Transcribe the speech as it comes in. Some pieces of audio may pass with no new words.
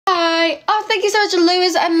Okay. Oh, thank you so much,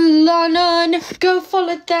 Lewis and Lennon. Go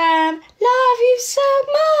follow them. Love you so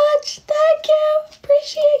much. Thank you.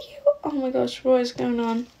 Appreciate you. Oh my gosh, what is going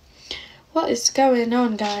on? What is going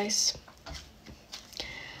on, guys?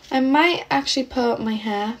 I might actually put up my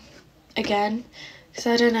hair again, because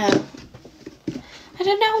I don't know. I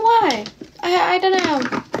don't know why. I don't know.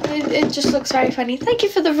 It just looks very funny. Thank you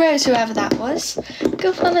for the rose, whoever that was.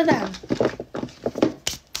 Go follow them.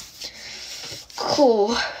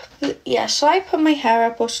 Cool. But yeah, shall I put my hair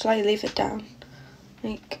up or shall I leave it down?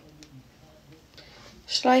 Like,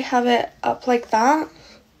 shall I have it up like that?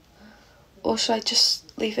 Or shall I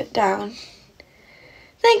just leave it down?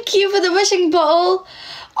 Thank you for the wishing bottle.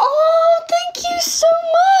 Oh, thank you so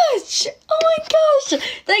much. Oh my gosh.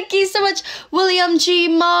 Thank you so much, William G.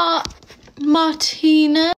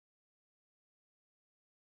 Martinez.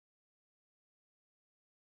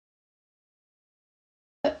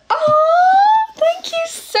 Oh, thank you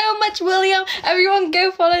so much, William. Everyone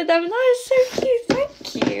go follow them. That is so cute.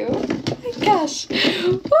 Thank you. Oh my gosh.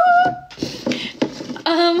 Woo.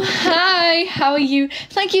 Hi, how are you?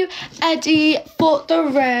 Thank you, Eddie, for the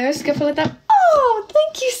rose. Go follow them. Oh,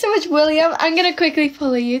 thank you so much, William. I'm going to quickly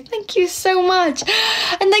follow you. Thank you so much.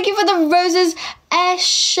 And thank you for the roses,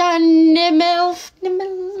 Eshanimil.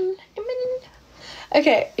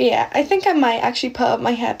 Okay, yeah, I think I might actually put up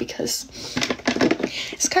my hair because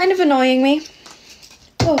it's kind of annoying me.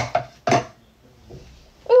 Oh.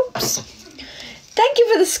 Oops. Thank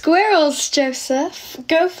you for the squirrels, Joseph.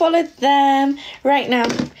 Go follow them right now.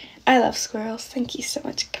 I love squirrels. Thank you so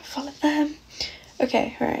much. Go follow them.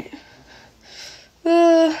 Okay, right.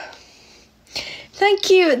 Thank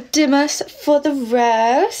you, Dimas, for the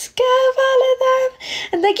rose. Go follow them.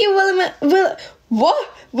 And thank you,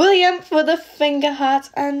 William, for the finger heart.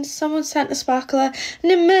 And someone sent a sparkler.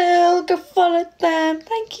 Nimil, go follow them.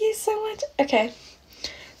 Thank you so much. Okay,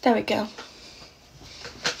 there we go.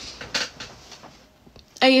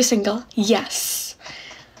 Are you single? Yes.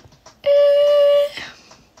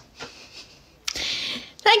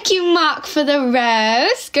 Thank you, Mark, for the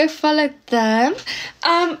rose. Go follow them.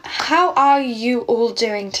 How are you all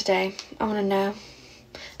doing today? I want to know.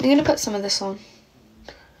 I'm going to put some of this on.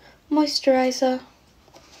 Moisturizer.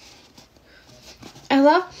 I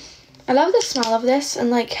love the smell of this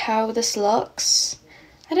and like how this looks.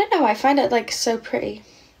 I don't know, I find it like so pretty.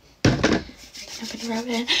 I'm gonna rub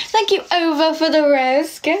it in. Thank you, Over, for the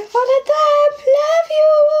rose. Go follow them. Love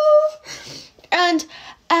you. And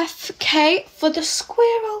FK for the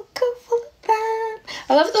squirrel. Go follow them.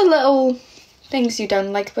 I love the little things you've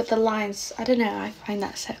done, like with the lines. I don't know, I find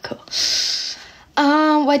that so cool.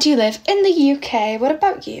 Where do you live? In the UK. What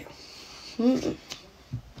about you?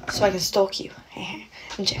 So I can stalk you.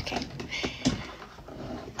 I'm joking.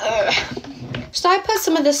 Should I put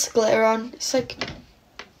some of this glitter on? It's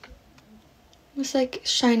like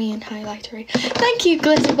shiny and highlightery. Thank you,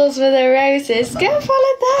 Glitterballs, for the roses. Go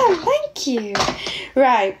follow them. Thank you.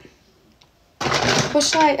 Right. What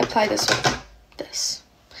should I apply this with? This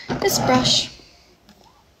brush.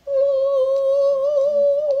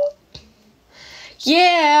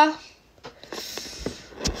 Yeah.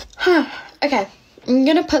 Okay. I'm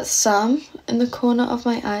gonna put some in the corner of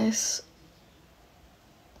my eyes.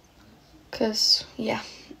 Cause yeah.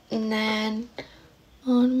 And then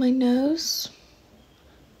on my nose.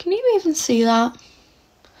 Can you even see that?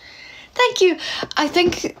 Thank you. I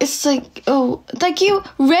think it's like, oh, thank you,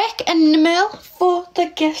 Rick and Namil, for the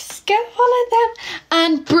gifts. Go follow them.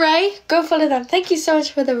 And Bray, go follow them. Thank you so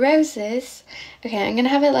much for the roses. Okay, I'm going to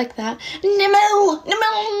have it like that. Namil.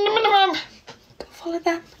 Go follow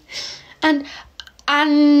them. And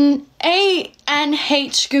ANH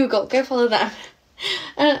Google, go follow them.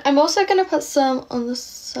 And I'm also going to put some on the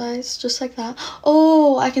sides, just like that.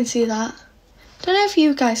 Oh, I can see that. Don't know if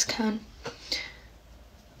you guys can.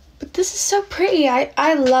 But this is so pretty.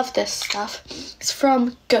 I love this stuff. It's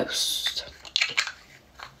from Ghost.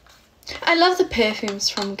 I love the perfumes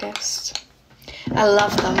from Ghost. I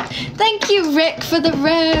love them. Thank you, Rick, for the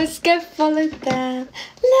rose. Go follow them.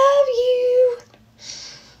 Love you.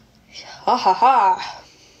 Ha ha ha.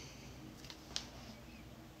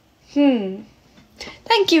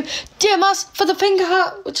 Thank you, Dimas, for the finger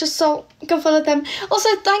heart, which is salt. Go follow them.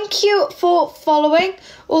 Also, thank you for following,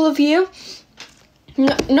 all of you.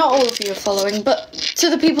 No, not all of you are following, but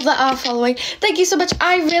to the people that are following, thank you so much.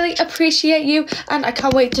 I really appreciate you, and I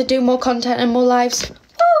can't wait to do more content and more lives. Woo!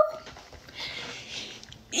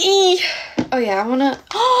 Oh yeah, I wanna.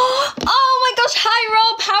 Oh my gosh! Hi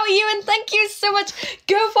Rob, how are you? And thank you so much.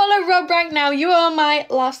 Go follow Rob right now. You are on my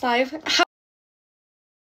last live.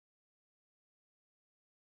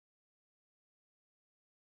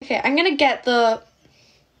 Okay, I'm gonna get the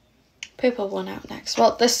purple one out next.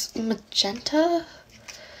 Well, this magenta.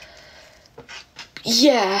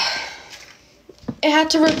 Yeah. It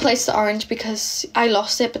had to replace the orange because I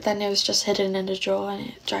lost it, but then it was just hidden in a drawer and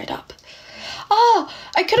it dried up. Oh,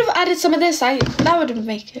 I could have added some of this. That would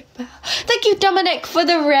make it better. Thank you, Dominic, for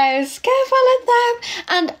the rose. Go follow them.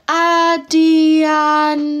 And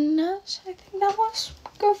Adiana, I think that was.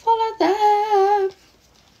 Go follow them.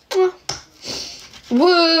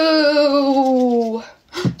 Whoa.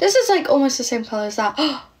 This is like almost the same color as that.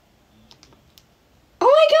 Oh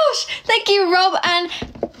my gosh. Thank you, Rob and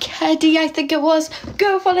Keddy, I think it was.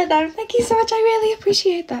 Go follow them. Thank you so much. I really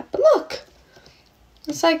appreciate that. But look.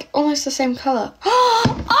 It's like almost the same colour. Oh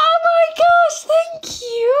my gosh, thank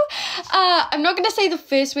you. I'm not going to say the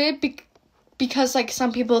first word because like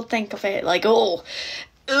some people think of it like, oh,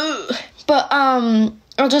 ugh. But I'll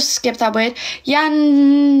just skip that word.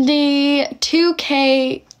 Yandy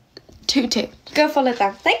 2K22. Go follow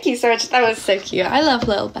them. Thank you so much. That was so cute. I love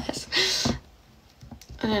little bears.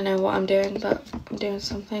 I don't know what I'm doing, but I'm doing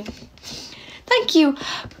something. Thank you,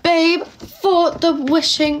 babe, for the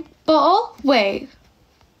wishing bottle. Wait.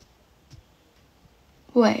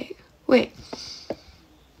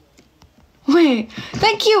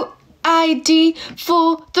 Thank you, ID,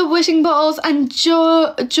 for the wishing bottles and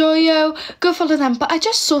Joyo. Go follow them. But I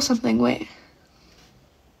just saw something. Wait,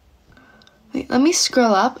 let me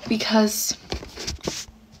scroll up because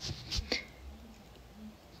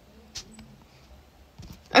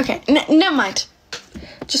okay, never mind.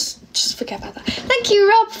 Just forget about that. Thank you,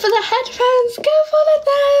 Rob, for the headphones. Go follow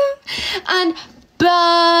them. And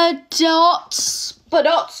Badots,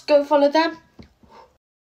 go follow them.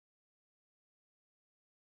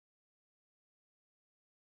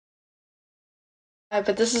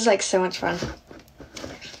 But this is like so much fun.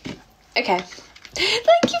 Okay.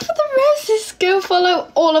 Thank you for the roses. Go follow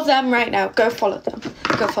all of them right now. Go follow them.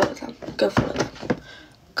 Go follow them. Go follow them.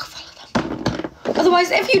 Go follow them. Otherwise,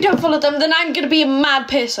 if you don't follow them, then I'm going to be a mad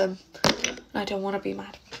person. I don't want to be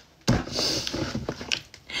mad.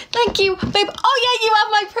 Thank you, babe. Oh yeah, you have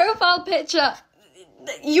my profile picture.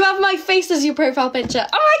 You have my face as your profile picture.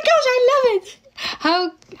 Oh my gosh, I love it.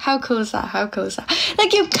 How cool is that? How cool is that?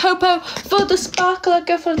 Thank you, Copo, for the sparkler.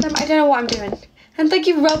 Go follow them. I don't know what I'm doing. And thank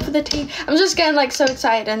you, Rob, for the tea. I'm just getting like so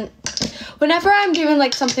excited. And whenever I'm doing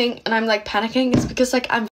like something and I'm like panicking, it's because like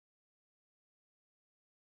I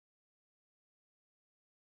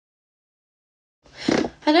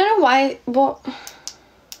don't know why. What?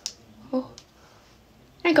 Oh,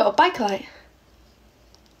 I got a bike light.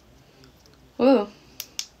 Ooh.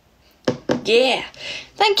 Yeah.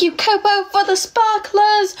 Thank you, Copo, for the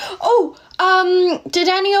sparklers. Oh, did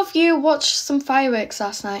any of you watch some fireworks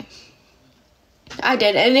last night? I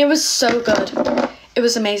did, and it was so good. It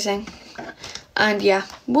was amazing. And yeah,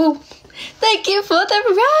 woo. Thank you for the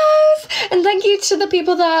rose. And thank you to the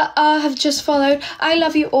people that have just followed. I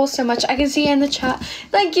love you all so much. I can see you in the chat.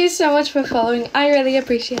 Thank you so much for following. I really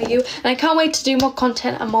appreciate you. And I can't wait to do more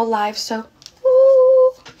content and more lives. So,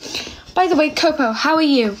 woo. By the way, Copo, how are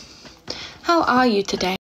you? How are you today?